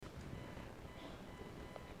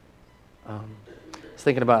I was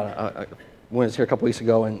thinking about when I was here a couple weeks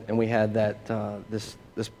ago, and we had that this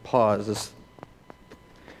pause, this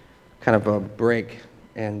kind of a break,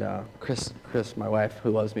 and Chris, my wife,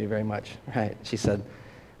 who loves me very much, right? She said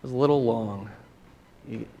it was a little long.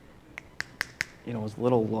 It was a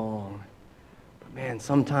little long. But man,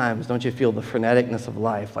 sometimes don't you feel the freneticness of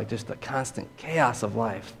life, like just the constant chaos of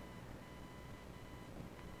life?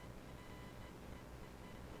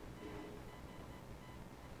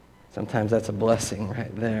 Sometimes that's a blessing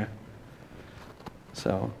right there.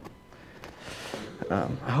 So,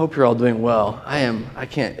 I hope you're all doing well. I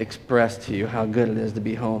can't express to you how good it is to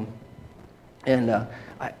be home. And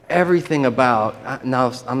everything about, now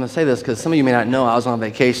I'm going to say this because some of you may not know I was on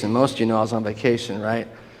vacation. Most of you know I was on vacation, right?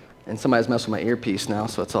 And somebody's messed with my earpiece now,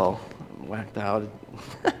 so it's all whacked out.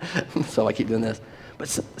 So I keep doing this. But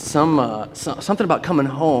something about coming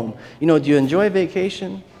home. Do you enjoy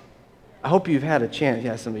vacation? I hope you've had a chance.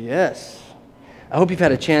 Yeah, somebody, yes. I hope you've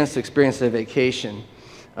had a chance to experience a vacation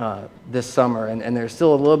this summer. And there's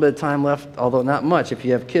still a little bit of time left, although not much if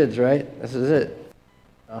you have kids, right? This is it.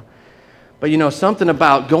 But something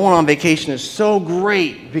about going on vacation is so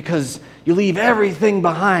great because you leave everything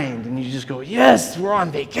behind and you just go, yes, we're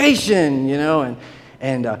on vacation,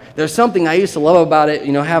 And there's something I used to love about it,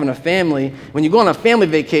 having a family. When you go on a family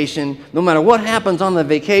vacation, no matter what happens on the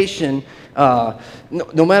vacation,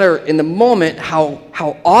 no matter in the moment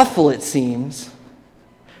how awful it seems,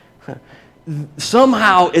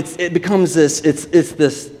 somehow it becomes this, it's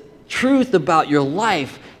this truth about your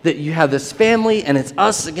life that you have this family and it's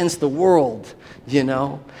us against the world,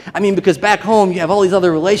 because back home you have all these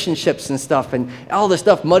other relationships and stuff, and all this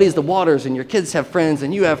stuff muddies the waters, and your kids have friends,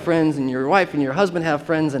 and you have friends, and your wife and your husband have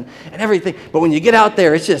friends, and everything. But when you get out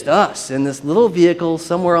there, it's just us in this little vehicle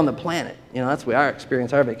somewhere on the planet. That's the way I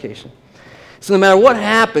experience our vacation. So no matter what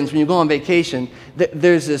happens when you go on vacation,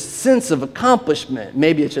 there's this sense of accomplishment.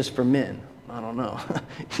 Maybe it's just for men. I don't know.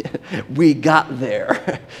 We got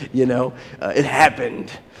there, it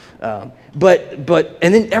happened. But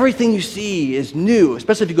then everything you see is new,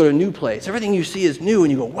 especially if you go to a new place. Everything you see is new,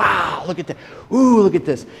 and you go, wow, look at that. Ooh, look at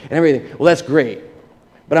this, and everything. Well, that's great.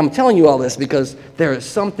 But I'm telling you all this because there is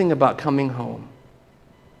something about coming home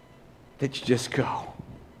that you just go,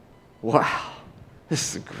 wow,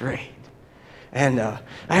 this is great. And I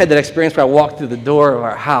had that experience where I walked through the door of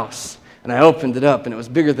our house, and I opened it up, and it was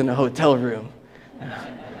bigger than a hotel room. I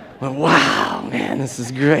went, wow, man, this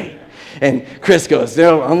is great. And Chris goes,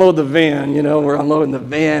 unload the van, we're unloading the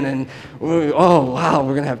van, and oh, wow,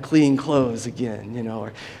 we're going to have clean clothes again,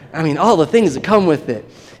 all the things that come with it.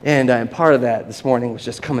 And part of that this morning was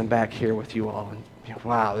just coming back here with you all, and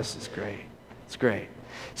wow, this is great. It's great.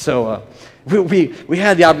 So we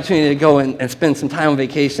had the opportunity to go and spend some time on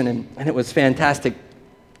vacation, and it was fantastic.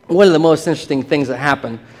 One of the most interesting things that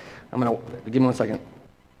happened, give me 1 second.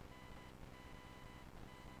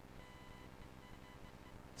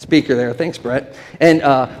 Speaker there. Thanks, Brett. And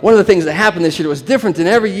one of the things that happened this year that was different than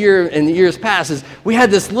every year in the years past is we had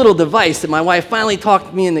this little device that my wife finally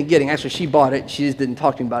talked me into getting. Actually, she bought it. She just didn't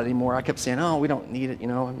talk to me about it anymore. I kept saying, oh, we don't need it,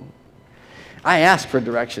 And I asked for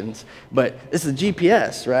directions, but this is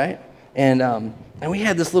GPS, right? And we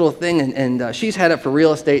had this little thing, and she's had it for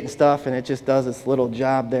real estate and stuff, and it just does its little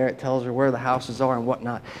job there. It tells her where the houses are and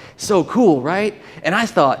whatnot. So cool, right? And I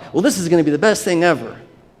thought, well, this is going to be the best thing ever.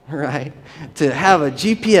 Right? To have a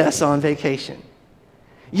GPS on vacation.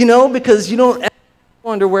 Because you don't ever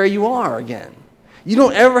wonder where you are again. You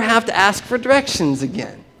don't ever have to ask for directions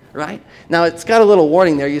again, right? Now, it's got a little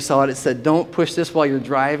warning there. You saw it. It said, don't push this while you're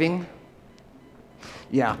driving.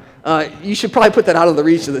 Yeah. You should probably put that out of the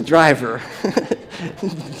reach of the driver.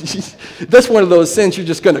 That's one of those sins you're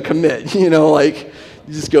just going to commit, you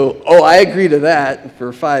just go, oh, I agree to that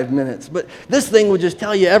for 5 minutes. But this thing would just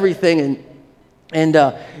tell you everything, and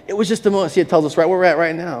it was just the most, see, it tells us right where we're at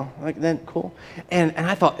right now. Like, then, cool. And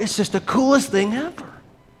I thought, it's just the coolest thing ever,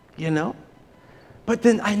 But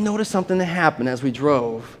then I noticed something that happened as we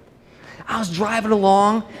drove. I was driving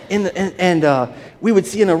along, and we would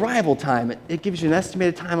see an arrival time. It gives you an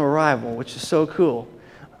estimated time of arrival, which is so cool,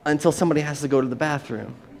 until somebody has to go to the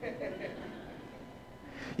bathroom.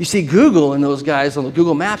 You see, Google and those guys on the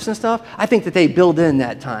Google Maps and stuff, I think that they build in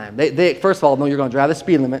that time. They first of all, know you're going to drive the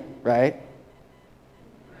speed limit, right?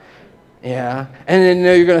 Yeah, and then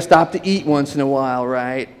you're going to stop to eat once in a while,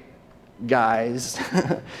 right, guys?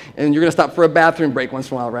 And you're going to stop for a bathroom break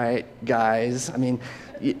once in a while, right, guys? And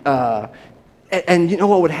you know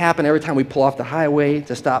what would happen every time we pull off the highway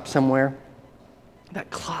to stop somewhere?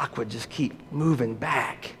 That clock would just keep moving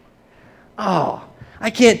back. Oh,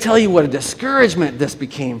 I can't tell you what a discouragement this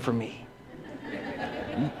became for me.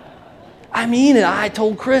 I mean it. I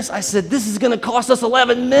told Chris, I said, this is going to cost us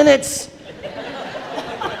 11 minutes.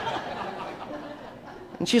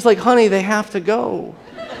 And she's like, honey, they have to go.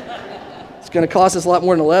 It's going to cost us a lot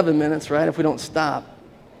more than 11 minutes, right, if we don't stop.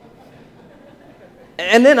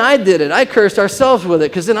 And then I did it. I cursed ourselves with it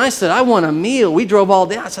because then I said, I want a meal. We drove all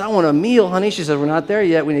day. I said, I want a meal, honey. She said, we're not there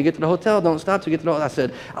yet. We need to get to the hotel. Don't stop till we get to the hotel. I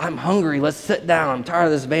said, I'm hungry. Let's sit down. I'm tired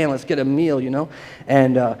of this van. Let's get a meal, you know.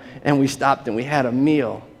 And we stopped and we had a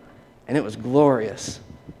meal. And it was glorious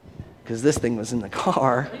because this thing was in the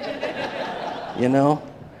car, you know.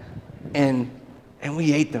 And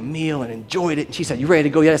we ate the meal and enjoyed it. And she said, you ready to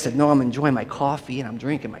go yet? I said, no, I'm enjoying my coffee, and I'm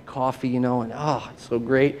drinking my coffee, you know, and oh, it's so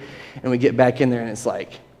great. And we get back in there, and it's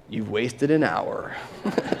like, you've wasted an hour.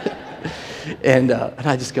 and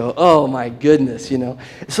I just go, oh, my goodness, you know.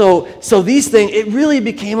 So these things, it really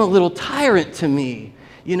became a little tyrant to me,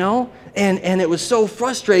 you know. And it was so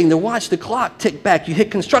frustrating to watch the clock tick back. You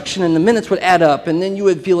hit construction and the minutes would add up, and then you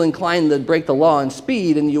would feel inclined to break the law and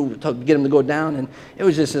speed, and you would get them to go down, and it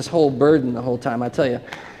was just this whole burden the whole time. I tell you,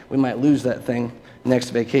 we might lose that thing next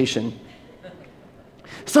vacation.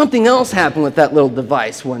 Something else happened with that little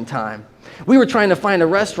device one time. We were trying to find a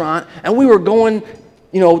restaurant, and we were going,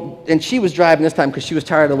 you know, and she was driving this time because she was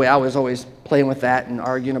tired of the way I was always playing with that and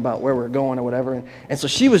arguing about where we were going or whatever, and so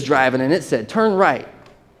she was driving, and it said, turn right.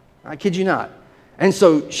 I kid you not. And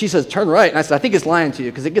so she says, turn right. And I said, I think it's lying to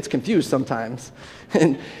you because it gets confused sometimes.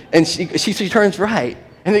 And she turns right.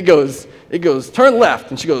 And it goes, turn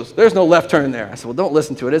left. And she goes, there's no left turn there. I said, well, don't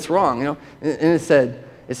listen to it. It's wrong, you know. And it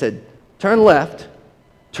said, turn left,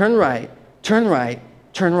 turn right, turn right,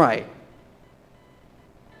 turn right.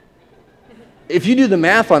 If you do the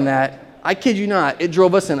math on that, I kid you not, it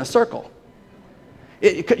drove us in a circle.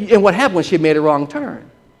 And what happened was she had made a wrong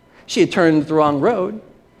turn. She had turned the wrong road.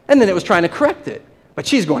 And then it was trying to correct it. But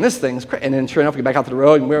she's going, this thing's crazy. And then sure enough, we get back out to the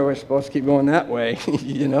road, and we're supposed to keep going that way,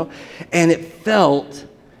 you know. And it felt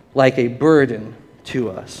like a burden to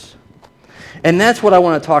us. And that's what I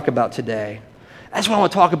want to talk about today. That's what I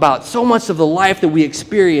want to talk about. So much of the life that we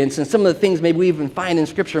experience and some of the things maybe we even find in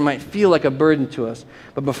Scripture might feel like a burden to us.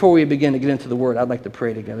 But before we begin to get into the Word, I'd like to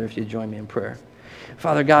pray together if you'd join me in prayer.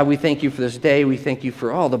 Father God, we thank you for this day. We thank you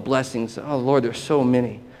for all the blessings. Oh, Lord, there's so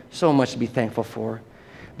many, so much to be thankful for.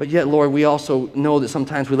 But yet, Lord, we also know that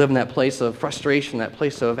sometimes we live in that place of frustration, that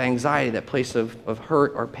place of anxiety, that place of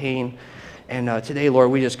hurt or pain. And today, Lord,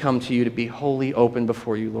 we just come to you to be wholly open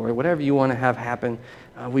before you, Lord. Whatever you want to have happen,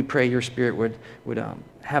 we pray your Spirit would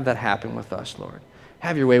have that happen with us, Lord.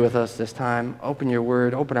 Have your way with us this time. Open your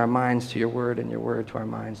word. Open our minds to your word and your word to our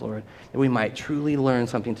minds, Lord, that we might truly learn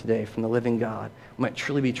something today from the living God. We might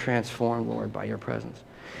truly be transformed, Lord, by your presence.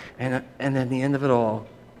 And at the end of it all,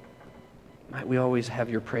 might we always have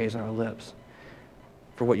your praise on our lips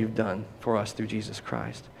for what you've done for us through Jesus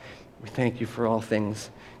Christ. We thank you for all things.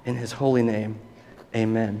 In his holy name,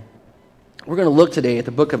 amen. We're going to look today at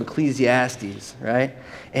the book of Ecclesiastes, right?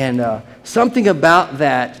 And something about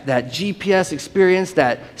that GPS experience,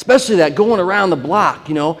 especially that going around the block,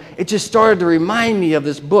 you know, it just started to remind me of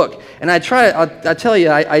this book. And I tell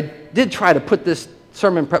you, I did try to put this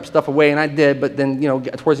sermon prep stuff away, and I did, but then, you know,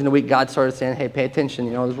 towards the end of the week, God started saying, hey, pay attention,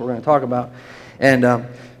 you know, this is what we're going to talk about. And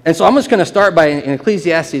so I'm just going to start in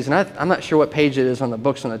Ecclesiastes, and I'm not sure what page it is on the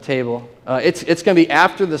books on the table. It's going to be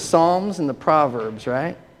after the Psalms and the Proverbs,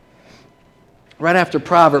 right? Right after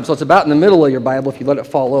Proverbs. So it's about in the middle of your Bible. If you let it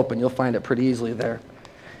fall open, you'll find it pretty easily there.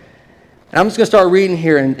 And I'm just going to start reading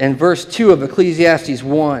here in verse 2 of Ecclesiastes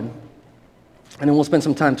 1, and then we'll spend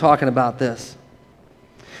some time talking about this.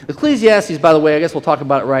 Ecclesiastes, by the way, I guess we'll talk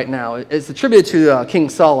about it right now. It's attributed to King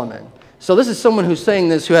Solomon. So this is someone who's saying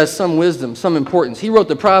this who has some wisdom, some importance. He wrote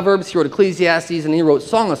the Proverbs, he wrote Ecclesiastes, and he wrote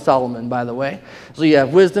Song of Solomon, by the way. So you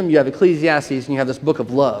have wisdom, you have Ecclesiastes, and you have this book of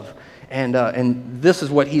love. And this is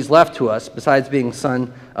what he's left to us, besides being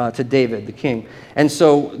son to David, the king. And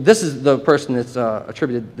so this is the person that's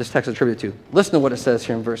this text is attributed to. Listen to what it says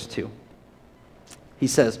here in verse 2. He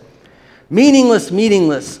says, meaningless,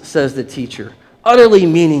 meaningless, says the teacher. Utterly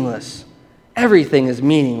meaningless. Everything is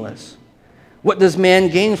meaningless. What does man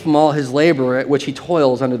gain from all his labor at which he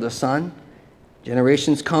toils under the sun?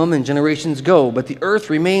 Generations come and generations go, but the earth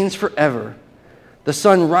remains forever. The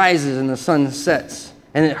sun rises and the sun sets,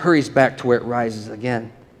 and it hurries back to where it rises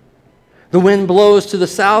again. The wind blows to the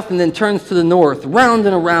south and then turns to the north. Round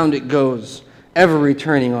and around it goes, ever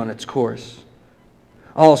returning on its course.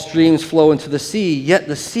 All streams flow into the sea, yet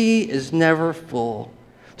the sea is never full.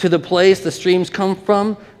 To the place the streams come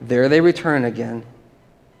from, there they return again.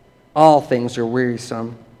 All things are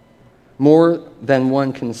wearisome, more than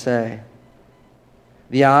one can say.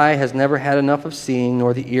 The eye has never had enough of seeing,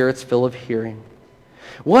 nor the ear its fill of hearing.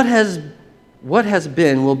 What has What has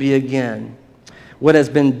been will be again. What has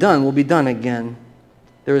been done will be done again.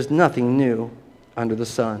 There is nothing new under the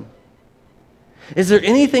sun. Is there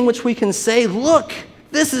anything which we can say, look,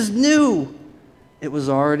 this is new? It was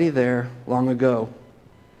already there long ago.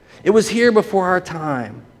 It was here before our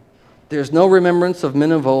time. There's no remembrance of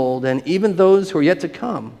men of old, and even those who are yet to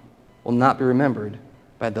come will not be remembered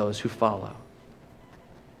by those who follow.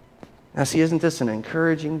 Now, see, isn't this an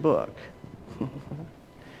encouraging book?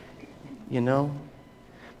 You know?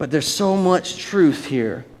 But there's so much truth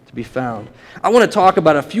here to be found. I want to talk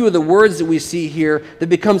about a few of the words that we see here that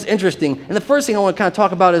becomes interesting. And the first thing I want to kind of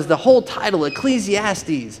talk about is the whole title,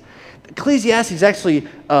 Ecclesiastes. Ecclesiastes is actually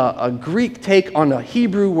a Greek take on a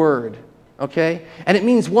Hebrew word, okay? And it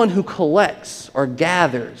means one who collects or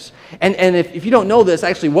gathers. And if you don't know this,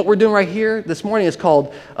 actually what we're doing right here this morning is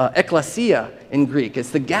called ekklesia in Greek. It's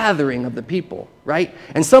the gathering of the people, right?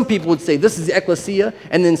 And some people would say this is the ekklesia,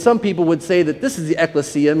 and then some people would say that this is the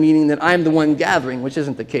ekklesia, meaning that I'm the one gathering, which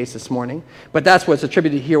isn't the case this morning. But that's what's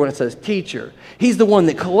attributed here when it says teacher. He's the one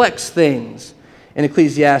that collects things in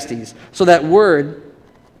Ecclesiastes. So that word,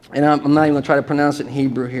 and I'm not even going to try to pronounce it in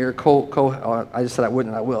Hebrew here. I just said I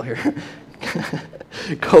wouldn't, I will here.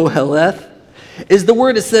 Koheleth is the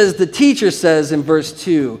word that says, the teacher says in verse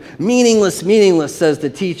 2. Meaningless, meaningless, says the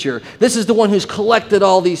teacher. This is the one who's collected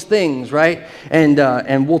all these things, right?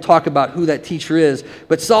 And we'll talk about who that teacher is.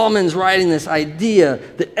 But Solomon's writing this idea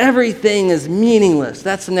that everything is meaningless.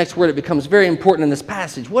 That's the next word that becomes very important in this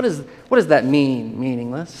passage. What does that mean,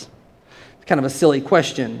 meaningless? It's kind of a silly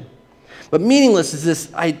question. But meaningless is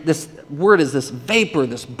this word is this vapor,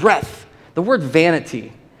 this breath. The word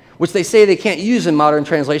vanity, which they say they can't use in modern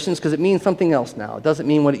translations because it means something else now. It doesn't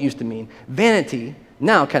mean what it used to mean. Vanity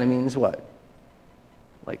now kind of means what?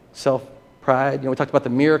 Like self-pride. You know, we talked about the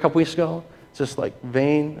mirror a couple weeks ago. It's just like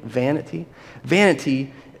vanity.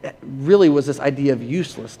 Vanity really was this idea of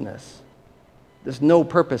uselessness. There's no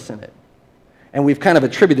purpose in it. And we've kind of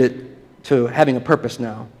attributed it to having a purpose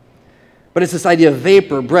now. But it's this idea of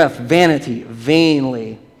vapor, breath, vanity,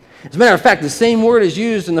 vainly. As a matter of fact, the same word is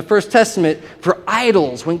used in the First Testament for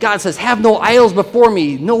idols. When God says, have no idols before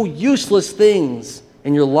me, no useless things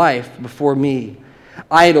in your life before me.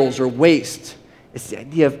 Idols or waste. It's the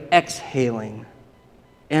idea of exhaling,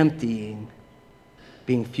 emptying,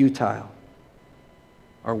 being futile,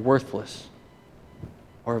 or worthless,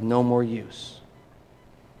 or of no more use.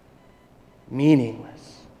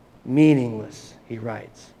 Meaningless, meaningless, he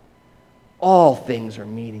writes. All things are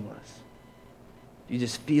meaningless. You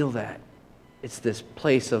just feel that. It's this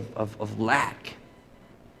place of lack.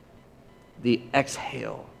 The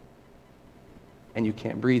exhale. And you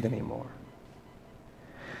can't breathe anymore.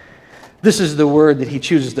 This is the word that he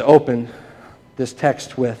chooses to open this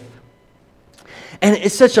text with. And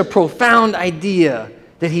it's such a profound idea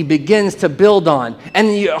that he begins to build on.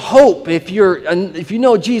 And you hope, if you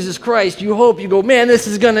know Jesus Christ, you hope, you go, man, this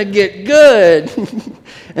is going to get good.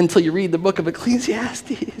 Until you read the book of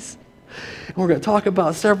Ecclesiastes. And we're going to talk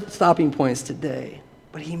about several stopping points today.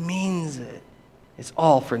 But he means it. It's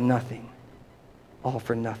all for nothing. All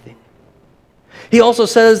for nothing. He also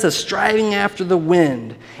says the striving after the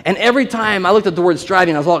wind. And every time I looked at the word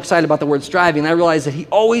striving, I was all excited about the word striving. And I realized that he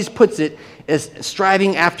always puts it as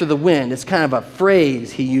striving after the wind. It's kind of a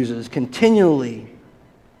phrase he uses continually.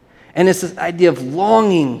 And it's this idea of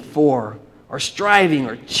longing for, or striving,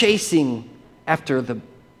 or chasing after the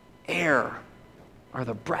air or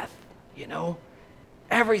the breath, you know?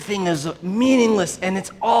 Everything is meaningless, and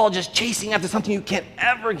it's all just chasing after something you can't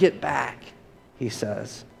ever get back, he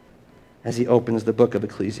says, as he opens the book of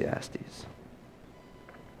Ecclesiastes.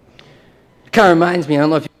 It kind of reminds me, I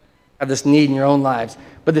don't know if you have this need in your own lives,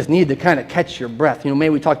 but this need to kind of catch your breath. You know,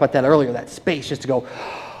 maybe we talked about that earlier, that space just to go,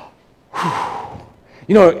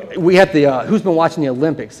 you know, we have the, who's been watching the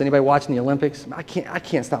Olympics? Anybody watching the Olympics? I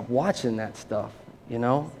can't stop watching that stuff, you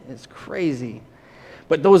know? It's crazy.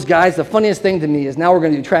 But those guys, the funniest thing to me is now we're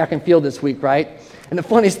going to do track and field this week, right? And the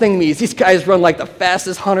funniest thing to me is these guys run like the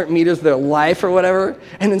fastest 100 meters of their life or whatever,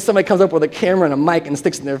 and then somebody comes up with a camera and a mic and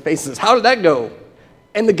sticks it in their face and says, how did that go?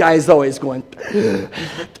 And the guy's always going,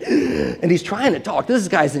 and he's trying to talk. This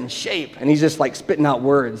guy's in shape, and he's just like spitting out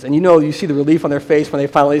words. And you know, you see the relief on their face when they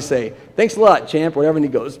finally say, thanks a lot, champ, or whatever, and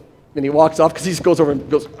he goes, and he walks off because he just goes over and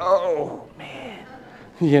goes, oh, man,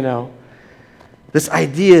 you know. This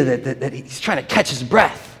idea that he's trying to catch his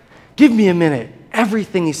breath. Give me a minute.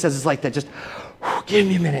 Everything he says is like that. Just, give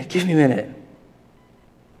me a minute. Give me a minute.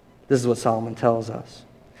 This is what Solomon tells us.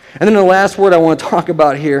 And then the last word I want to talk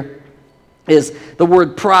about here is the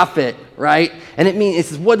word profit, right? And it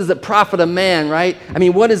says, what does it profit a man, right? I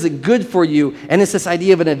mean, what is it good for you? And it's this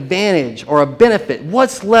idea of an advantage or a benefit.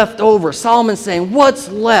 What's left over? Solomon's saying, what's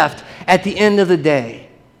left at the end of the day?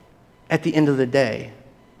 At the end of the day.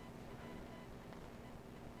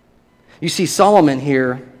 You see Solomon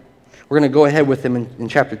here, we're going to go ahead with him in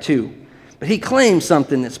chapter 2. But he claims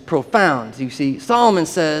something that's profound. You see, Solomon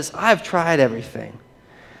says, I've tried everything.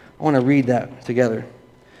 I want to read that together.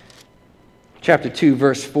 Chapter 2,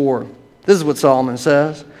 verse 4. This is what Solomon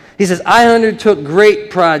says. He says, I undertook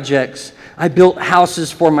great projects. I built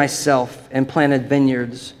houses for myself and planted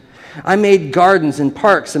vineyards. I made gardens and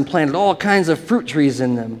parks and planted all kinds of fruit trees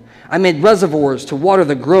in them. I made reservoirs to water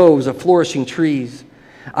the groves of flourishing trees.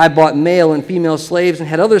 I bought male and female slaves and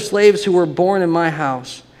had other slaves who were born in my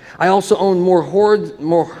house. I also owned more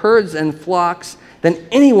herds and flocks than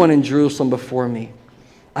anyone in Jerusalem before me.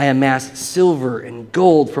 I amassed silver and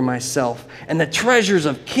gold for myself and the treasures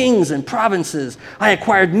of kings and provinces. I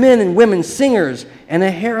acquired men and women singers and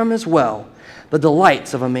a harem as well, the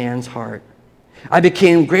delights of a man's heart. I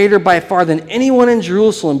became greater by far than anyone in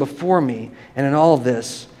Jerusalem before me, and in all of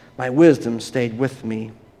this, my wisdom stayed with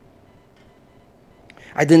me.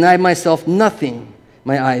 I denied myself nothing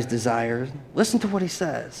my eyes desired. Listen to what he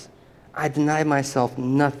says. I denied myself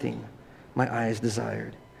nothing my eyes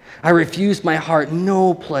desired. I refused my heart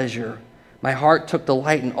no pleasure. My heart took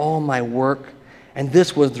delight in all my work, and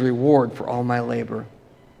this was the reward for all my labor.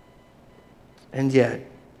 And yet,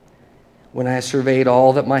 when I surveyed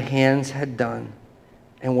all that my hands had done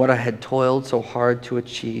and what I had toiled so hard to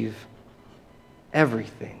achieve,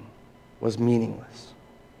 everything was meaningless,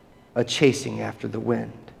 a chasing after the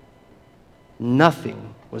wind.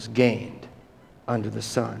 Nothing was gained under the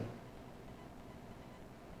sun.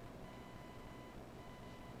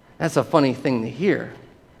 That's a funny thing to hear.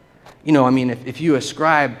 You know, I mean, if you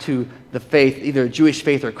ascribe to the faith, either a Jewish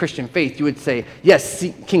faith or a Christian faith, you would say, yes,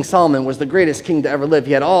 King Solomon was the greatest king to ever live.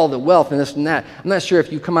 He had all the wealth and this and that. I'm not sure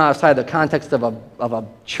if you come outside the context of a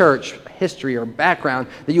church history or background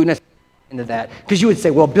that you would necessarily into that. Because you would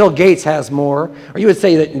say, well, Bill Gates has more. Or you would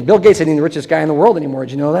say that Bill Gates isn't the richest guy in the world anymore.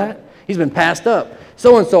 Did you know that? He's been passed up.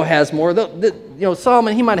 So-and-so has more.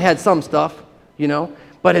 Solomon, he might have had some stuff,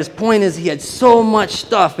 But his point is he had so much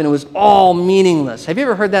stuff and it was all meaningless. Have you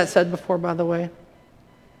ever heard that said before, by the way?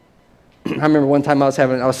 I remember one time I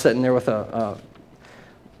was sitting there with an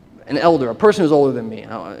elder, a person who's older than me,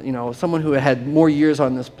 someone who had more years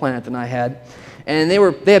on this planet than I had. And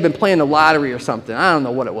they had been playing the lottery or something. I don't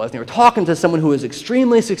know what it was. And they were talking to someone who was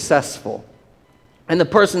extremely successful. And the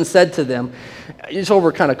person said to them, just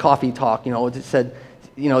over kind of coffee talk, it said,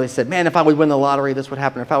 they said, man, if I would win the lottery, this would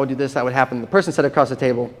happen. If I would do this, that would happen. The person said across the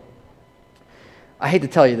table, I hate to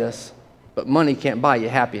tell you this, but money can't buy you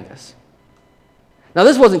happiness. Now,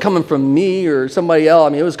 this wasn't coming from me or somebody else. I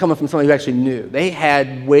mean, it was coming from somebody who actually knew. They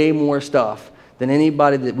had way more stuff than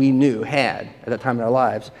anybody that we knew had at that time in our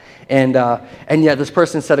lives. And yet this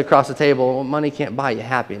person said across the table, well, money can't buy you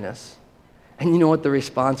happiness. And you know what the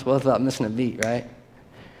response was without missing a beat, right?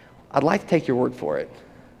 I'd like to take your word for it,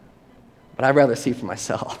 but I'd rather see for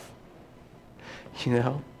myself.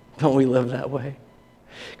 Don't we live that way?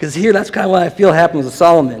 Because here, that's kind of what I feel happens with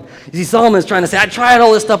Solomon. You see, Solomon is trying to say, I tried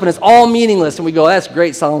all this stuff and it's all meaningless. And we go, that's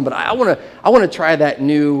great, Solomon, but I want to try that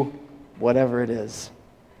new whatever it is.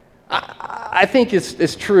 I think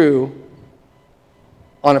it's true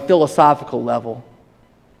on a philosophical level,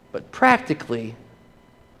 but practically,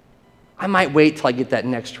 I might wait till I get that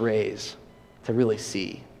next raise to really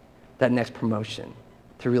see, that next promotion,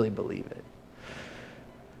 to really believe it.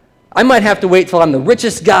 I might have to wait till I'm the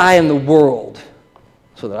richest guy in the world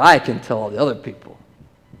so that I can tell all the other people,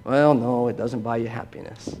 well, no, it doesn't buy you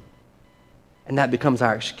happiness. And that becomes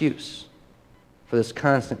our excuse for this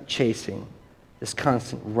constant chasing, this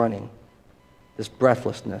constant running, this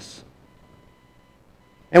breathlessness.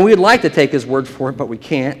 And we'd like to take his word for it, but we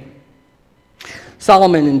can't.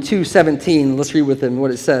 Solomon in 2:17, let's read with him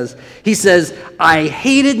what it says. He says, I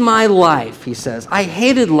hated my life, he says. I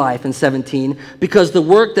hated life in 17 because the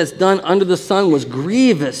work that's done under the sun was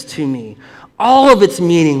grievous to me. All of it's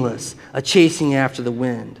meaningless, a chasing after the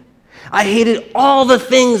wind. I hated all the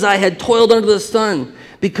things I had toiled under the sun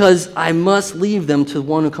because I must leave them to the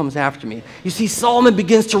one who comes after me. You see, Solomon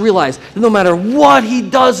begins to realize that no matter what he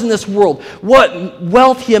does in this world, what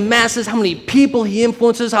wealth he amasses, how many people he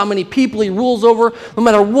influences, how many people he rules over, no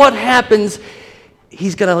matter what happens,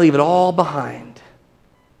 he's going to leave it all behind.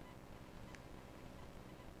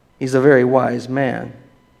 He's a very wise man.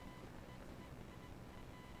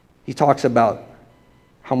 He talks about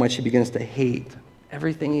how much he begins to hate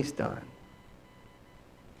everything he's done.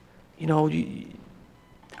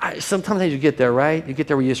 sometimes you get there, right? You get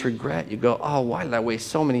there where you just regret. You go, oh, why did I waste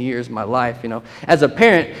so many years of my life, As a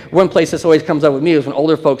parent, one place this always comes up with me is when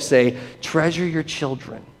older folks say, treasure your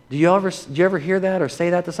children. Do you ever hear that or say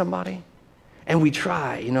that to somebody? And we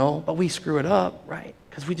try, but we screw it up, right?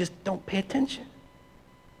 Because we just don't pay attention.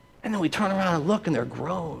 And then we turn around and look and they're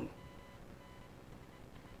grown.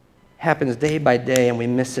 Happens day by day and we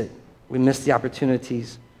miss it. We miss the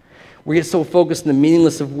opportunities. We get so focused on the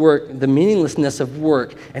meaninglessness of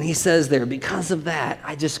work. And he says there, because of that,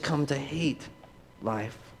 I just come to hate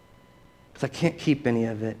life. Because I can't keep any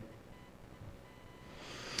of it.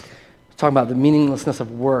 Talking about the meaninglessness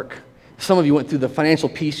of work. Some of you went through the Financial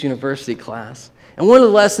Peace University class. And one of the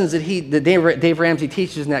lessons that Dave Ramsey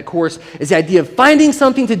teaches in that course is the idea of finding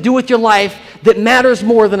something to do with your life that matters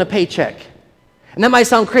more than a paycheck. And that might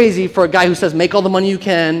sound crazy for a guy who says, make all the money you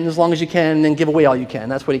can, as long as you can, and then give away all you can.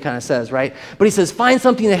 That's what he kind of says, right? But he says, find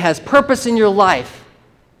something that has purpose in your life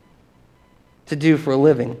to do for a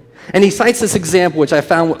living. And he cites this example, which I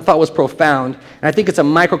thought was profound. And I think it's a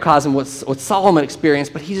microcosm of what Solomon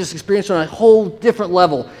experienced, but he just experienced it on a whole different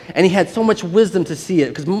level. And he had so much wisdom to see it,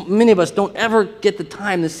 because many of us don't ever get the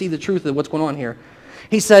time to see the truth of what's going on here.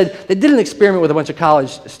 He said they did an experiment with a bunch of college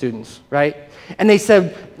students, right? And they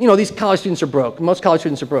said, these college students are broke. Most college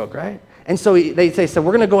students are broke, right? And so they said,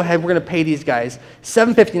 we're going to go ahead, we're going to pay these guys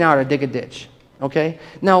 $7.50 an hour to dig a ditch, okay?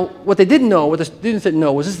 Now, what the students didn't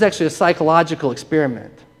know was this is actually a psychological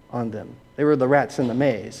experiment on them. They were the rats in the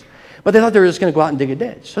maze. But they thought they were just going to go out and dig a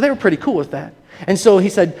ditch. So they were pretty cool with that. And so he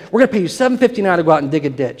said, we're going to pay you $7.50 an hour to go out and dig a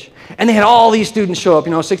ditch. And they had all these students show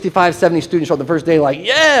up, 65, 70 students show up the first day like,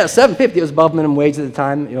 yeah, $7.50. It was above minimum wage at the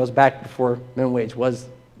time. It was back before minimum wage was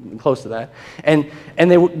close to that. And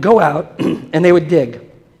they would go out and they would dig.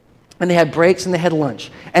 And they had breaks and they had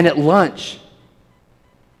lunch. And at lunch,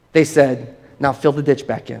 they said, now fill the ditch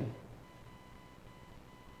back in.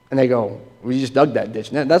 And they go, we just dug that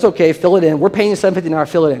ditch. No, that's okay, fill it in. We're paying you $7.50 an hour,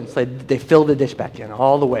 fill it in. So they fill the ditch back in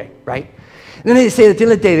all the way, right? And then they say, at the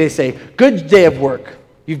end of the day, they say, good day of work.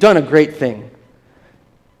 You've done a great thing.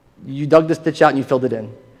 You dug this ditch out and you filled it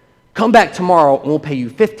in. Come back tomorrow and we'll pay you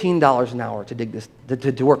 $15 an hour to dig this,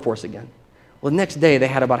 to work for us again. Well, the next day, they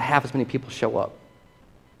had about half as many people show up.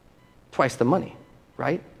 Twice the money,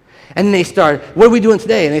 right? And they started, what are we doing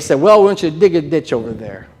today? And they said, well, we want you to dig a ditch over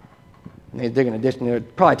there. And they're digging a ditch, and they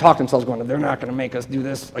probably talked to themselves going, they're not going to make us do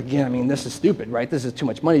this again. I mean, this is stupid, right? This is too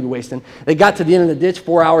much money to be wasting. They got to the end of the ditch,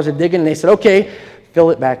 4 hours of digging, and they said, okay,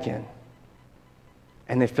 fill it back in.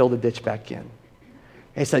 And they filled the ditch back in.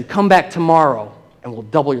 They said, come back tomorrow, and we'll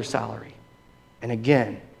double your salary. And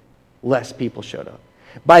again, less people showed up.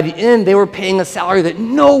 By the end, they were paying a salary that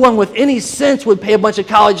no one with any sense would pay a bunch of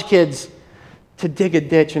college kids to dig a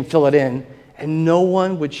ditch and fill it in, and no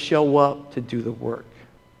one would show up to do the work.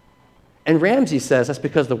 And Ramsey says that's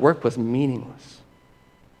because the work was meaningless.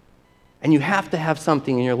 And you have to have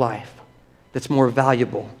something in your life that's more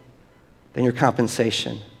valuable than your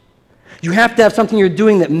compensation. You have to have something you're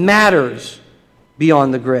doing that matters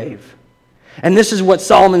beyond the grave. And this is what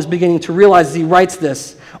Solomon's beginning to realize as he writes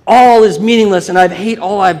this. All is meaningless, and I hate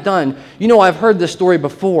all I've done. I've heard this story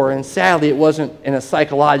before, and sadly it wasn't in a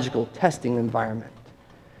psychological testing environment.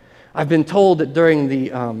 I've been told that during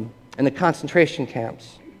in the concentration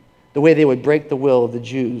camps, the way they would break the will of the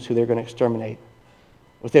Jews who they were going to exterminate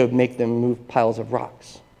was they would make them move piles of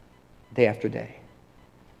rocks day after day.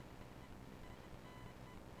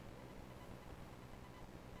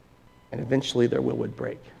 And eventually their will would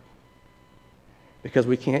break. Because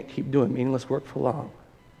we can't keep doing meaningless work for long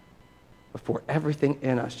before everything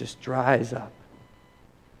in us just dries up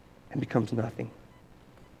and becomes nothing.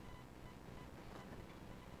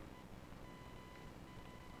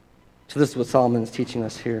 So this is what Solomon is teaching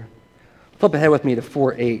us here. Flip ahead with me to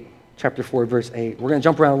 4:8, chapter 4, verse 8. We're going to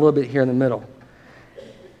jump around a little bit here in the middle.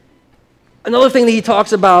 Another thing that he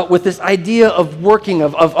talks about with this idea of working,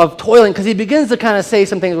 of toiling, because he begins to kind of say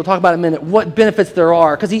some things, we'll talk about in a minute, what benefits there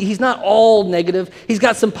are, because he's not all negative. He's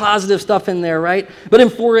got some positive stuff in there, right? But in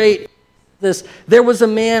 4:8, there was a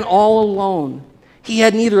man all alone. He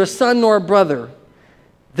had neither a son nor a brother.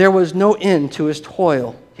 There was no end to his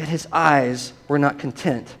toil, yet his eyes were not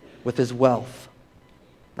content with his wealth.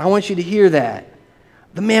 I want you to hear that.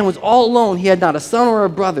 The man was all alone. He had not a son or a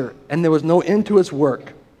brother, and there was no end to his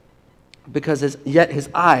work, because yet his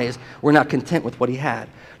eyes were not content with what he had.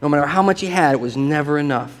 No matter how much he had, it was never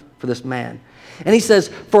enough for this man. And he says,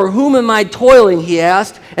 for whom am I toiling, he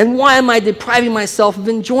asked, and why am I depriving myself of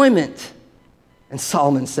enjoyment? And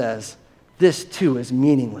Solomon says, this too is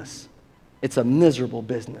meaningless. It's a miserable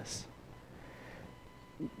business.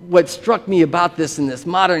 what struck me about this in this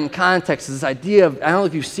modern context is this idea of, I don't know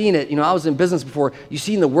if you've seen it, I was in business before, you've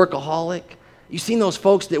seen the workaholic, you've seen those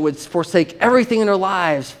folks that would forsake everything in their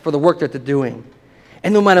lives for the work that they're doing.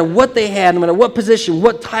 And no matter what they had, no matter what position,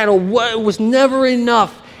 what title, it was never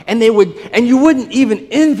enough. And you wouldn't even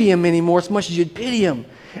envy them anymore as much as you'd pity them.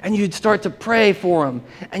 And you'd start to pray for them.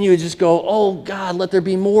 And you would just go, oh God, let there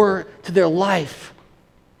be more to their life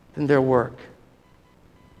than their work.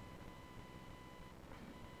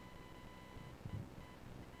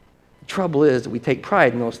 Trouble is that we take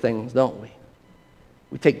pride in those things, don't we?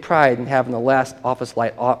 We take pride in having the last office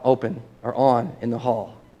light open or on in the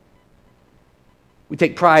hall. We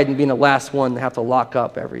take pride in being the last one to have to lock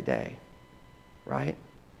up every day, right?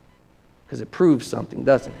 Because it proves something,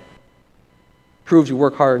 doesn't it? It proves you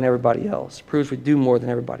work harder than everybody else. It proves we do more than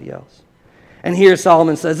everybody else. And here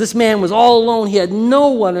Solomon says, this man was all alone. He had no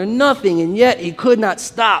one or nothing, and yet he could not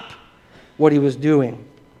stop what he was doing.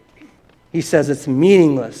 He says it's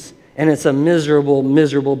meaningless. And it's a miserable,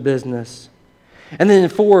 miserable business. And then in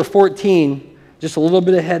 4:14, just a little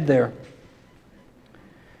bit ahead there,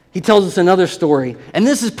 he tells us another story. And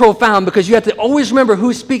this is profound because you have to always remember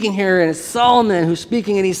who's speaking here. And it's Solomon who's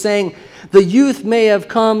speaking, and he's saying, the youth may have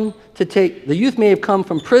come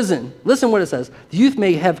from prison. Listen what it says. The youth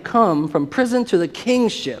may have come from prison to the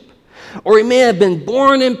kingship. Or he may have been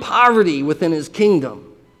born in poverty within his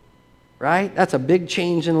kingdom. Right? That's a big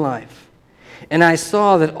change in life. And I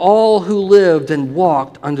saw that all who lived and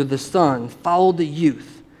walked under the sun followed the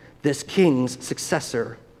youth, this king's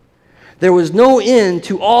successor. There was no end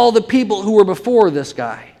to all the people who were before this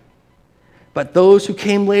guy. But those who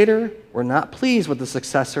came later were not pleased with the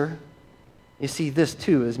successor. You see, this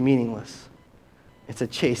too is meaningless. It's a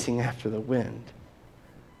chasing after the wind.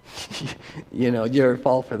 You ever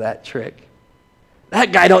fall for that trick?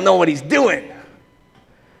 That guy don't know what he's doing.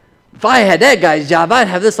 If I had that guy's job, I'd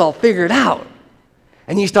have this all figured out.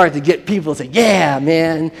 And you start to get people to say, yeah,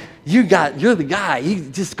 man, you're the guy. You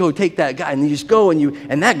just go take that guy. And you just go,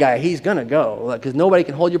 and that guy, he's going to go. Because nobody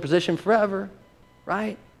can hold your position forever,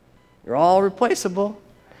 right? You're all replaceable.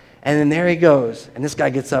 And then there he goes. And this guy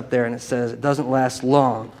gets up there, and it says, it doesn't last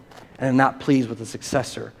long. And I'm not pleased with the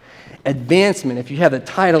successor. Advancement, if you have the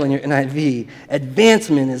title in your NIV,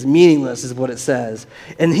 advancement is meaningless, is what it says.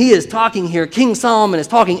 And he is talking here, King Solomon is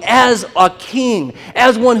talking as a king,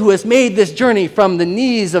 as one who has made this journey from the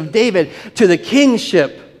knees of David to the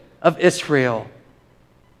kingship of Israel.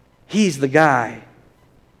 He's the guy.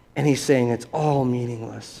 And he's saying it's all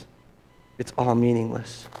meaningless. It's all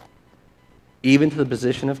meaningless. Even to the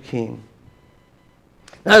position of king.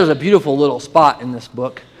 Now, there's a beautiful little spot in this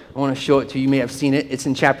book. I want to show it to you. You may have seen it. It's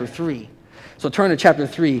in chapter 3. So turn to chapter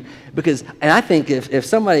 3 and I think if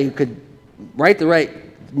somebody could write the right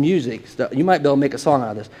music, you might be able to make a song out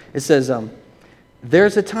of this. It says,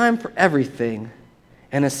 there's a time for everything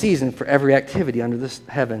and a season for every activity under this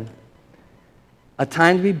heaven. A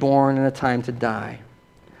time to be born and a time to die.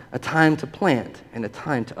 A time to plant and a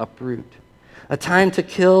time to uproot. A time to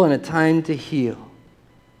kill and a time to heal.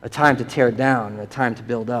 A time to tear down and a time to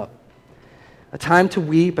build up. A time to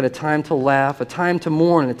weep and a time to laugh, a time to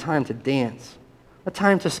mourn and a time to dance, a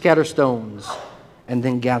time to scatter stones and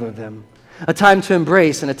then gather them, a time to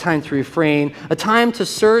embrace and a time to refrain, a time to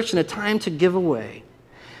search and a time to give away,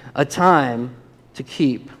 a time to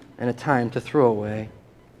keep and a time to throw away,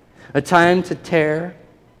 a time to tear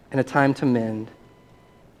and a time to mend,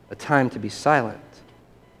 a time to be silent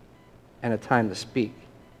and a time to speak,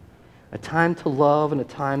 a time to love and a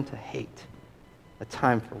time to hate, a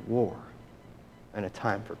time for war and a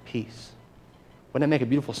time for peace. Wouldn't that make a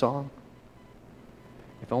beautiful song?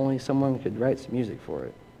 If only someone could write some music for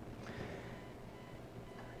it.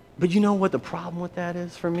 But you know what the problem with that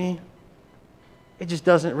is for me? It just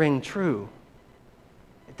doesn't ring true.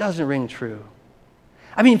 It doesn't ring true.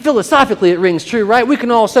 I mean, philosophically it rings true, right? We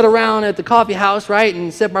can all sit around at the coffee house, right,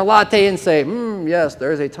 and sip our latte and say, yes,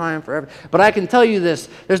 there is a time for everything. But I can tell you this,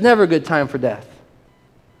 there's never a good time for death.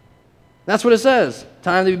 That's what it says.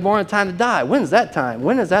 Time to be born, time to die. When's that time?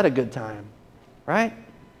 When is that a good time? Right?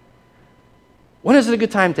 When is it a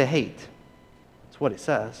good time to hate? That's what it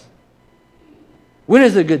says. When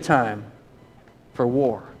is it a good time for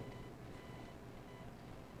war?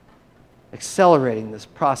 Accelerating this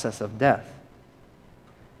process of death.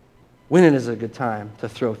 When it is a good time to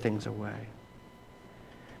throw things away.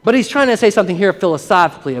 But he's trying to say something here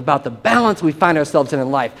philosophically about the balance we find ourselves in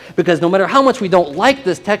life. Because no matter how much we don't like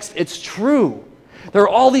this text, it's true. There are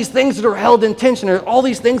all these things that are held in tension. There are all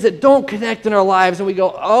these things that don't connect in our lives. And we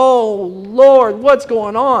go, oh, Lord, what's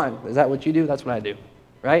going on? Is that what you do? That's what I do,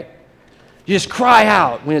 right? You just cry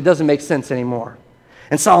out when it doesn't make sense anymore.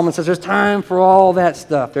 And Solomon says there's time for all that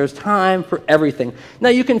stuff. There's time for everything. Now,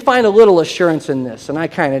 you can find a little assurance in this, and I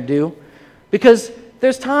kind of do, because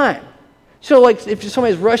there's time. So, like, if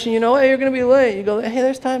somebody's rushing, hey, you're going to be late, you go, hey,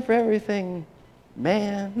 there's time for everything,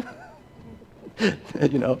 man.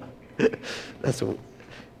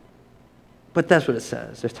 But that's what it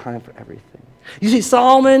says. There's time for everything. You see,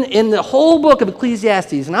 Solomon, in the whole book of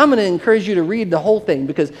Ecclesiastes, and I'm going to encourage you to read the whole thing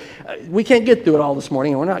because we can't get through it all this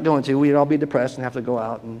morning, and we're not going to. We'd all be depressed and have to go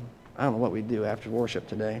out, and I don't know what we'd do after worship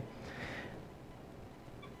today.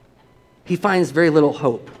 He finds very little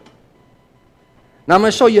hope. Now, I'm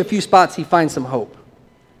going to show you a few spots he finds some hope.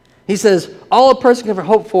 He says, all a person can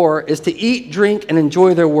hope for is to eat, drink, and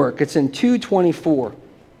enjoy their work. It's in 2:24.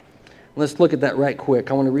 Let's look at that right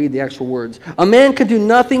quick. I want to read the actual words. A man can do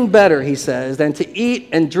nothing better, he says, than to eat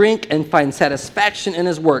and drink and find satisfaction in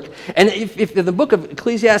his work. And if in the book of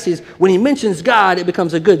Ecclesiastes, when he mentions God, it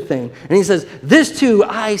becomes a good thing. And he says, this too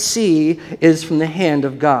I see is from the hand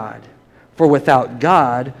of God. For without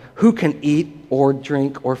God, who can eat or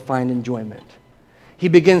drink or find enjoyment? He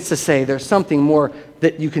begins to say there's something more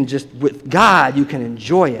that you can just, with God, you can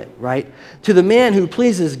enjoy it, right? To the man who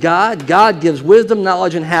pleases God, God gives wisdom,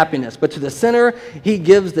 knowledge, and happiness. But to the sinner, he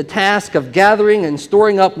gives the task of gathering and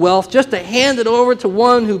storing up wealth just to hand it over to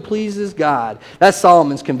one who pleases God. That's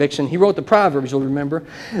Solomon's conviction. He wrote the Proverbs, you'll remember.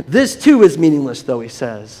 This too is meaningless, though, he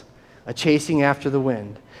says, a chasing after the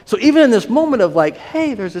wind. So even in this moment of like,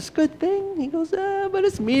 hey, there's this good thing, he goes, but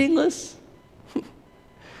it's meaningless.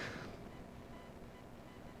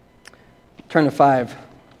 Turn to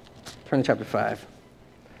chapter 5.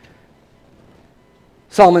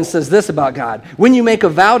 Solomon says this about God. When you make a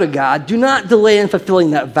vow to God, do not delay in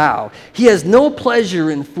fulfilling that vow. He has no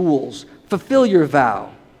pleasure in fools. Fulfill your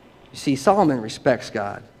vow. You see, Solomon respects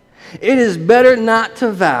God. It is better not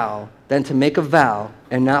to vow than to make a vow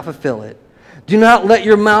and not fulfill it. Do not let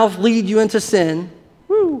your mouth lead you into sin.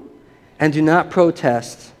 And do not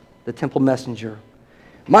protest the temple messenger.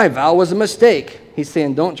 My vow was a mistake. He's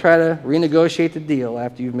saying, don't try to renegotiate the deal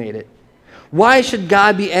after you've made it. Why should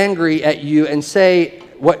God be angry at you and say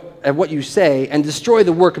what you say and destroy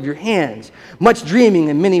the work of your hands? Much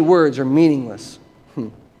dreaming and many words are meaningless.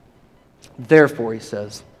 Therefore, he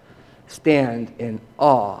says, stand in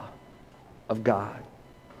awe of God.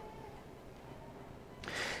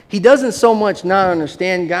 He doesn't so much not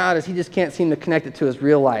understand God as he just can't seem to connect it to his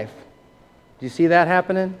real life. Do you see that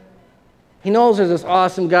happening? He knows there's this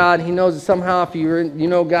awesome God. He knows that somehow if you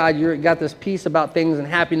know God, you've got this peace about things and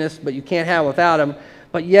happiness, but you can't have without him.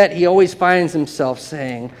 But yet he always finds himself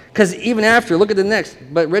saying, because even after, look at the next,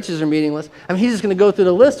 but riches are meaningless. I mean, he's just going to go through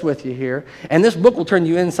the list with you here, and this book will turn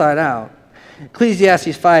you inside out.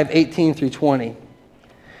 Ecclesiastes 5:18-20.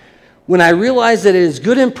 When I realize that it is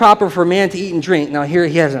good and proper for a man to eat and drink, now here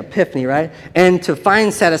he has an epiphany, right? And to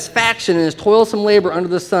find satisfaction in his toilsome labor under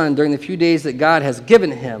the sun during the few days that God has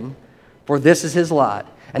given him, for this is his lot.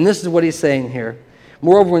 And this is what he's saying here.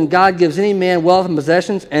 Moreover, when God gives any man wealth and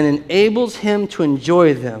possessions and enables him to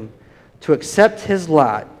enjoy them, to accept his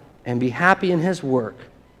lot and be happy in his work,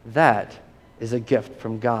 that is a gift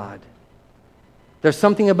from God. There's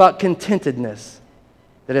something about contentedness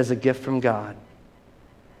that is a gift from God.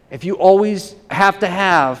 If you always have to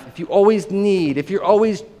have, if you always need, if you're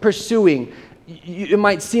always pursuing, it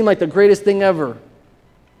might seem like the greatest thing ever,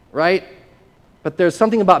 right? But there's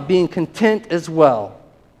something about being content as well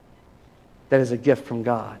that is a gift from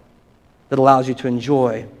God that allows you to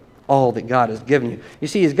enjoy all that God has given you. You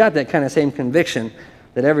see, he's got that kind of same conviction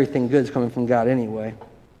that everything good is coming from God anyway.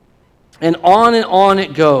 And on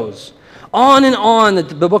it goes. On and on the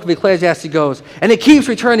book of Ecclesiastes goes. And it keeps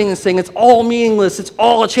returning and saying it's all meaningless. It's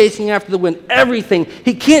all chasing after the wind. Everything.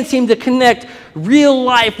 He can't seem to connect real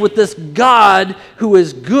life with this God who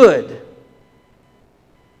is good.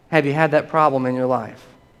 Have you had that problem in your life?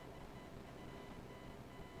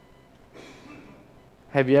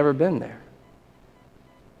 Have you ever been there?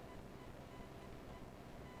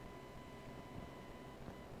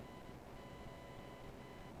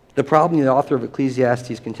 The problem the author of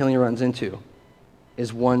Ecclesiastes continually runs into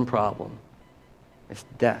is one problem. It's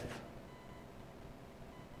death.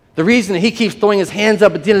 The reason that he keeps throwing his hands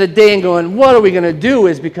up at the end of the day and going, what are we going to do,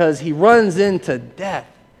 is because he runs into death.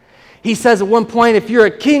 He says at one point, if you're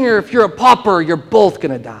a king or if you're a pauper, you're both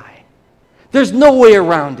going to die. There's no way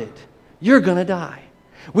around it. You're going to die.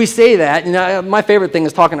 We say that, my favorite thing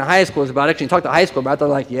is talking to high schoolers about it. Actually, you talk to high school about it, they're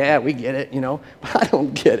like, yeah, we get it, but I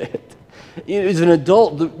don't get it. As an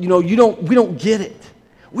adult, we don't get it.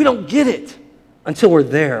 We don't get it until we're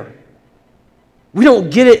there. We don't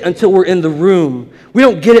get it until we're in the room. We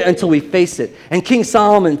don't get it until we face it. And King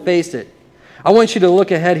Solomon faced it. I want you to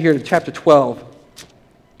look ahead here to chapter 12.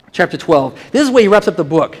 chapter 12. This is where he wraps up the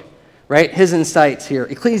book, right? His insights here.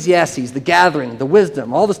 Ecclesiastes, the gathering, the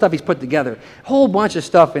wisdom, all the stuff he's put together. A whole bunch of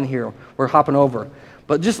stuff in here we're hopping over.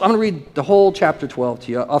 But I'm going to read the whole chapter 12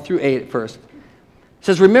 to you. I'll through 8 at first. It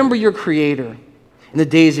says, remember your Creator in the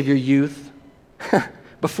days of your youth,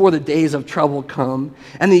 before the days of trouble come,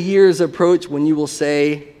 and the years approach when you will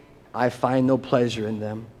say, I find no pleasure in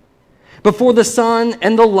them. Before the sun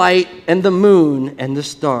and the light and the moon and the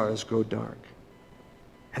stars grow dark,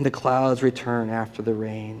 and the clouds return after the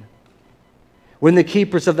rain. When the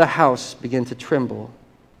keepers of the house begin to tremble,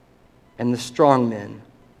 and the strong men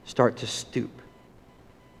start to stoop.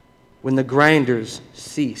 When the grinders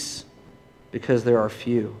cease, because there are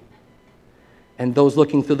few, and those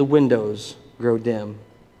looking through the windows grow dim.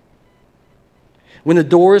 When the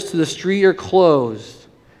doors to the street are closed,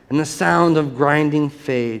 and the sound of grinding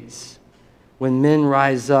fades. When men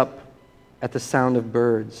rise up at the sound of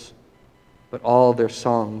birds, but all their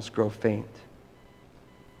songs grow faint.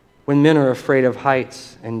 When men are afraid of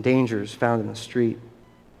heights and dangers found in the street,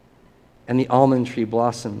 and the almond tree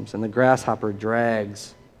blossoms, and the grasshopper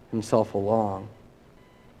drags himself along,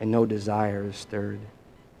 and no desire is stirred.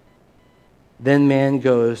 Then man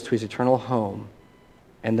goes to his eternal home,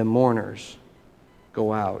 and the mourners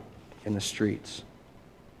go out in the streets.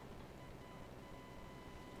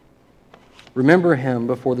 Remember him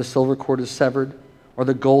before the silver cord is severed, or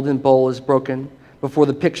the golden bowl is broken, before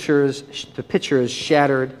the pitcher is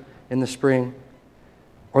shattered in the spring,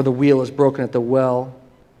 or the wheel is broken at the well,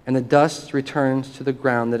 and the dust returns to the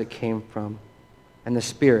ground that it came from, and the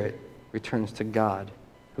spirit returns to God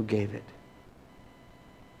who gave it.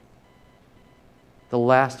 The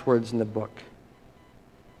last words in the book.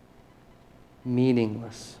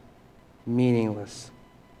 Meaningless, meaningless,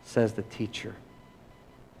 says the teacher.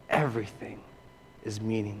 Everything is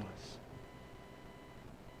meaningless.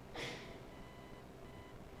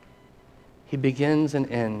 He begins and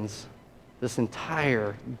ends this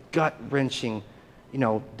entire gut-wrenching,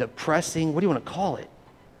 depressing, what do you want to call it?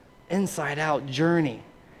 Inside-out journey.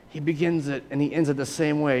 He begins it and he ends it the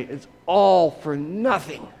same way. It's all for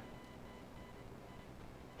nothing.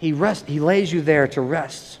 He lays you there to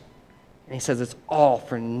rest. And he says it's all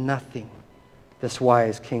for nothing. This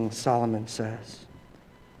wise King Solomon says.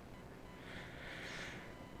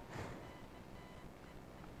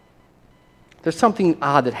 There's something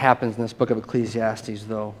odd that happens in this book of Ecclesiastes,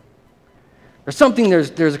 though.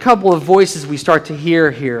 There's a couple of voices we start to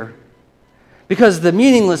hear here. Because the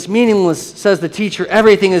meaningless, says the teacher,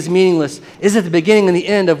 everything is meaningless, is at the beginning and the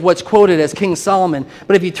end of what's quoted as King Solomon.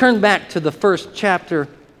 But if you turn back to the first chapter,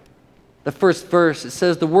 the first verse, it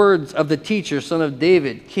says the words of the teacher, son of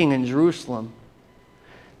David, king in Jerusalem.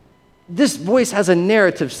 This voice has a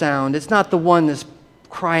narrative sound. It's not the one that's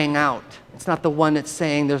crying out. It's not the one that's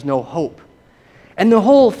saying there's no hope. And the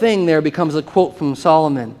whole thing there becomes a quote from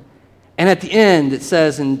Solomon. And at the end, it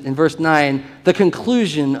says in verse 9, the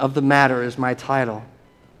conclusion of the matter is my title.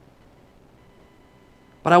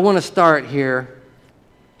 But I want to start here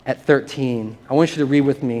at 13. I want you to read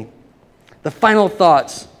with me. The final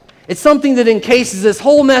thoughts. It's something that encases this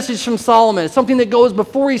whole message from Solomon. It's something that goes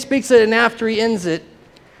before he speaks it and after he ends it.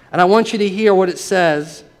 And I want you to hear what it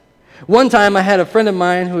says. One time I had a friend of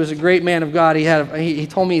mine who was a great man of God. He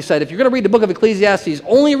told me, he said, if you're going to read the book of Ecclesiastes,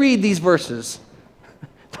 only read these verses.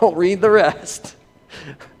 Don't read the rest.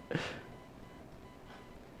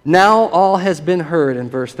 Now all has been heard in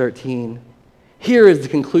verse 13. Here is the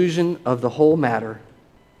conclusion of the whole matter.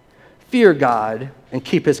 Fear God and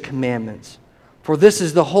keep his commandments, for this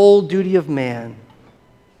is the whole duty of man,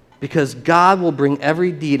 because God will bring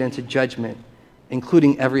every deed into judgment,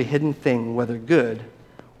 including every hidden thing, whether good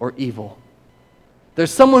or evil. There's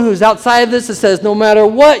someone who's outside of this that says, no matter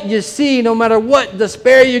what you see, no matter what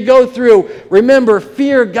despair you go through, remember,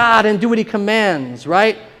 fear God and do what he commands,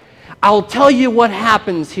 right? I'll tell you what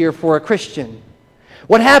happens here for a Christian.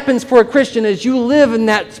 What happens for a Christian is you live in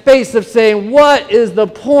that space of saying, what is the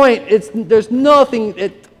point? There's nothing,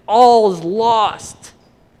 it all is lost.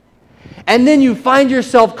 And then you find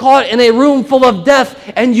yourself caught in a room full of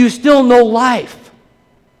death and you still know life.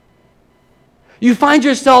 You find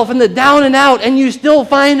yourself in the down and out and you still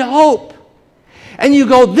find hope. And you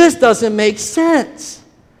go, this doesn't make sense.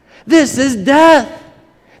 This is death.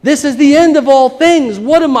 This is the end of all things.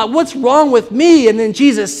 What's wrong with me? And then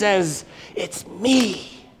Jesus says, it's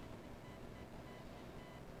me.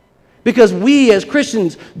 Because we as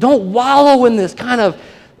Christians don't wallow in this kind of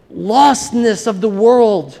lostness of the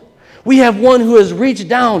world. We have one who has reached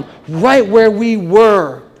down right where we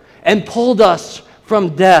were and pulled us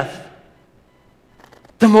from death.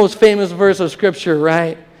 The most famous verse of Scripture,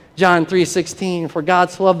 right? John 3:16, for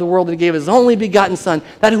God so loved the world that he gave his only begotten Son,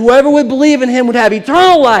 that whoever would believe in him would have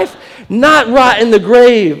eternal life, not rot in the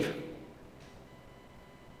grave.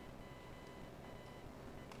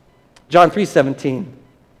 John 3:17,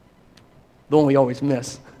 the one we always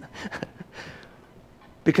miss.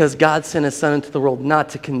 Because God sent his Son into the world not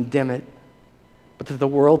to condemn it, but that the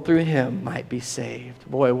world through him might be saved.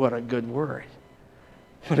 Boy, what a good word.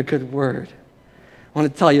 What a good word. I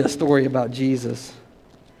want to tell you a story about Jesus.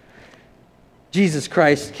 Jesus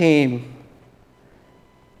Christ came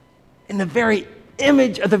in the very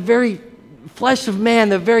image of the very flesh of man,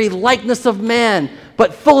 the very likeness of man,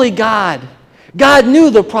 but fully God. God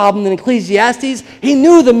knew the problem in Ecclesiastes. He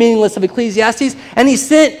knew the meaninglessness of Ecclesiastes, and he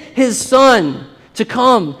sent his Son to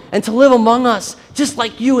come and to live among us, just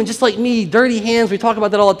like you and just like me. Dirty hands, we talk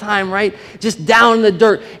about that all the time, right? Just down in the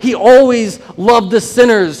dirt. He always loved the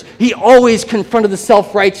sinners. He always confronted the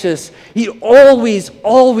self-righteous. He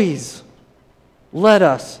always led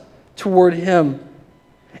us toward him.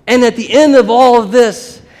 And at the end of all of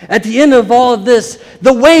this,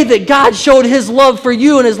 the way that God showed his love for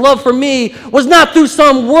you and his love for me was not through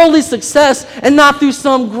some worldly success and not through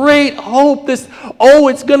some great hope.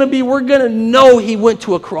 We're going to know he went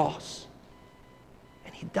to a cross.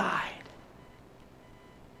 And he died.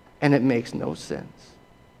 And it makes no sense.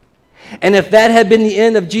 And if that had been the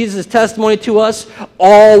end of Jesus' testimony to us,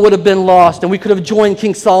 all would have been lost. And we could have joined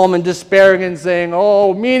King Solomon despairing and saying,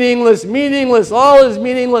 oh, meaningless, all is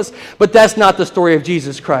meaningless. But that's not the story of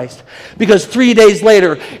Jesus Christ. Because 3 days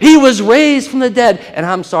later, he was raised from the dead. And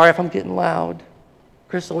I'm sorry if I'm getting loud.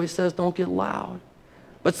 Chris always says, don't get loud.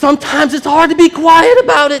 But sometimes it's hard to be quiet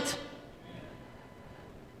about it.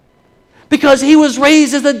 Because he was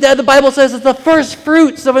raised as the dead, the Bible says it's the first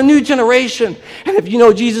fruits of a new generation. And if you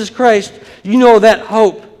know Jesus Christ, you know that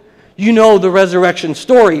hope. You know the resurrection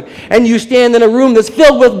story. And you stand in a room that's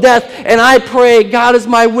filled with death, and I pray, God is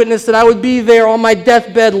my witness, that I would be there on my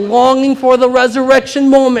deathbed longing for the resurrection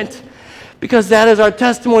moment. Because that is our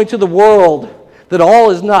testimony to the world, that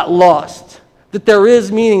all is not lost. That there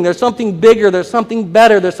is meaning, there's something bigger, there's something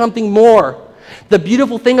better, there's something more. The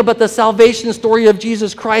beautiful thing about the salvation story of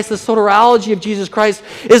Jesus Christ, the soteriology of Jesus Christ,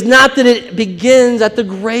 is not that it begins at the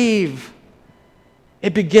grave.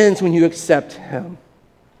 It begins when you accept him.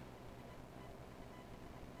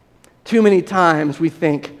 Too many times we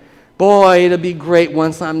think, boy, it'll be great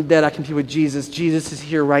once I'm dead I can be with Jesus. Jesus is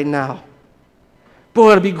here right now.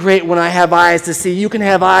 Boy, it'll be great when I have eyes to see. You can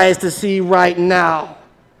have eyes to see right now.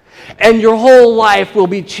 And your whole life will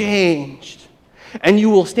be changed. And you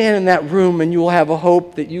will stand in that room and you will have a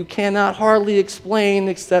hope that you cannot hardly explain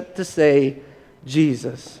except to say,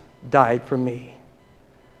 Jesus died for me.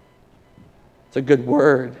 It's a good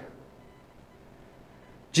word.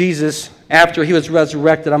 Jesus, after he was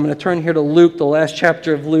resurrected, I'm going to turn here to Luke, the last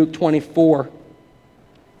chapter of Luke 24.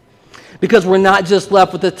 Because we're not just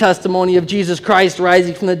left with the testimony of Jesus Christ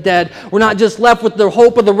rising from the dead. We're not just left with the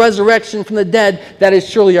hope of the resurrection from the dead. That is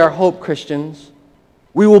surely our hope, Christians.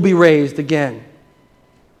 We will be raised again.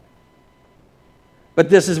 But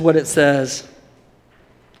this is what it says.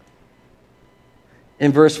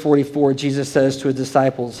 In verse 44, Jesus says to his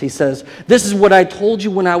disciples, he says, this is what I told you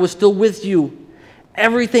when I was still with you.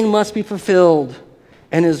 Everything must be fulfilled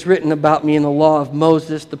and is written about me in the law of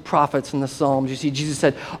Moses, the prophets, and the Psalms. You see, Jesus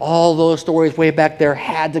said all those stories way back there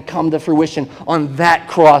had to come to fruition on that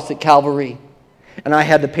cross at Calvary. And I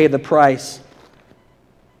had to pay the price.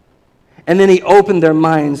 And then he opened their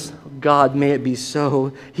minds. God, may it be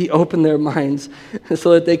so. He opened their minds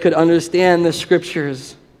so that they could understand the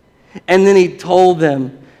scriptures. And then he told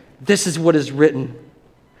them, this is what is written.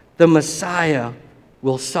 The Messiah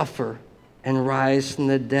will suffer and rise from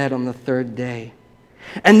the dead on the third day.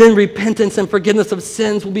 And then repentance and forgiveness of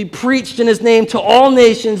sins will be preached in his name to all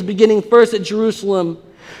nations, beginning first at Jerusalem.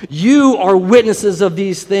 You are witnesses of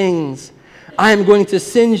these things. I am going to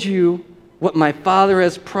send you what my Father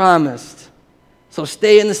has promised. So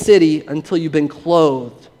stay in the city until you've been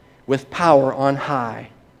clothed with power on high.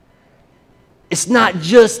 It's not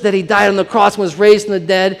just that he died on the cross and was raised from the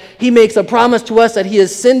dead. He makes a promise to us that he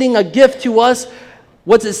is sending a gift to us.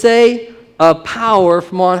 What's it say? A power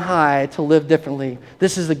from on high to live differently.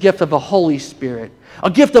 This is the gift of the Holy Spirit. A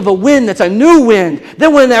gift of a wind that's a new wind.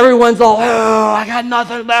 Then when everyone's all, oh, I got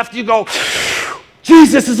nothing left, you go,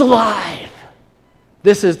 Jesus is alive.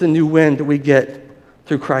 This is the new wind that we get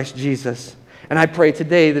through Christ Jesus. And I pray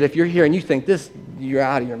today that if you're here and you think you're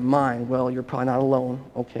out of your mind, well, you're probably not alone,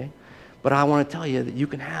 okay? But I want to tell you that you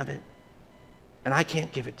can have it. And I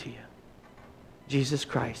can't give it to you. Jesus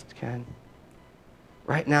Christ can.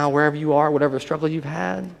 Right now, wherever you are, whatever struggle you've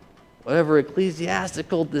had, whatever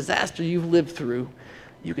ecclesiastical disaster you've lived through,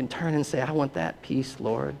 you can turn and say, I want that peace,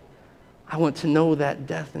 Lord. I want to know that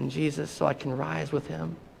death in Jesus so I can rise with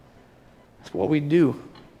him. That's what we do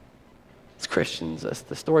as Christians. That's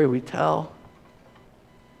the story we tell.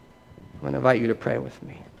 I'm going to invite you to pray with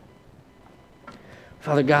me.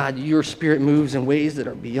 Father God, your Spirit moves in ways that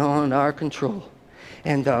are beyond our control.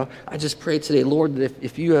 And I just pray today, Lord, that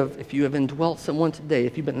if you have indwelt someone today,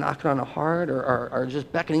 if you've been knocking on a heart or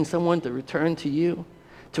just beckoning someone to return to you,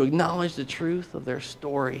 to acknowledge the truth of their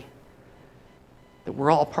story, that we're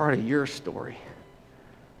all part of your story.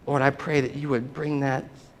 Lord, I pray that you would bring that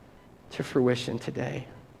to fruition today.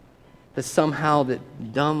 That somehow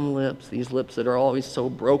that dumb lips, these lips that are always so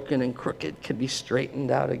broken and crooked, can be straightened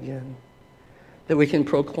out again. That we can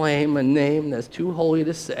proclaim a name that's too holy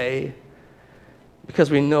to say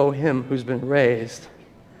because we know him who's been raised.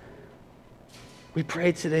 We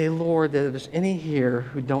pray today, Lord, that if there's any here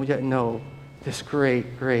who don't yet know this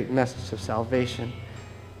great, great message of salvation,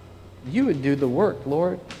 you would do the work,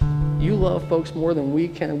 Lord. You love folks more than we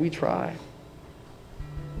can. We try.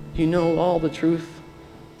 You know all the truth.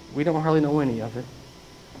 We don't hardly know any of it.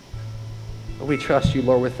 But we trust you,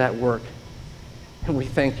 Lord, with that work. And we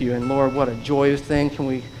thank you. And Lord, what a joyous thing.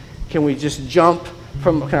 Can we just jump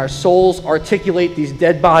from, can our souls articulate these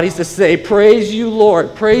dead bodies to say, praise you,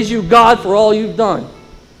 Lord. Praise you, God, for all you've done.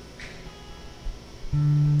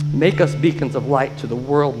 Make us beacons of light to the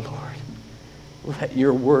world, Lord. Let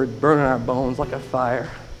your word burn in our bones like a fire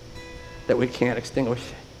that we can't extinguish.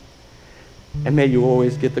 And may you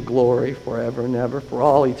always get the glory forever and ever, for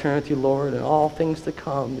all eternity, Lord, and all things to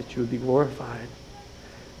come, that you would be glorified.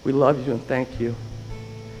 We love you and thank you.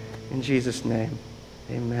 In Jesus' name,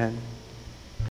 amen.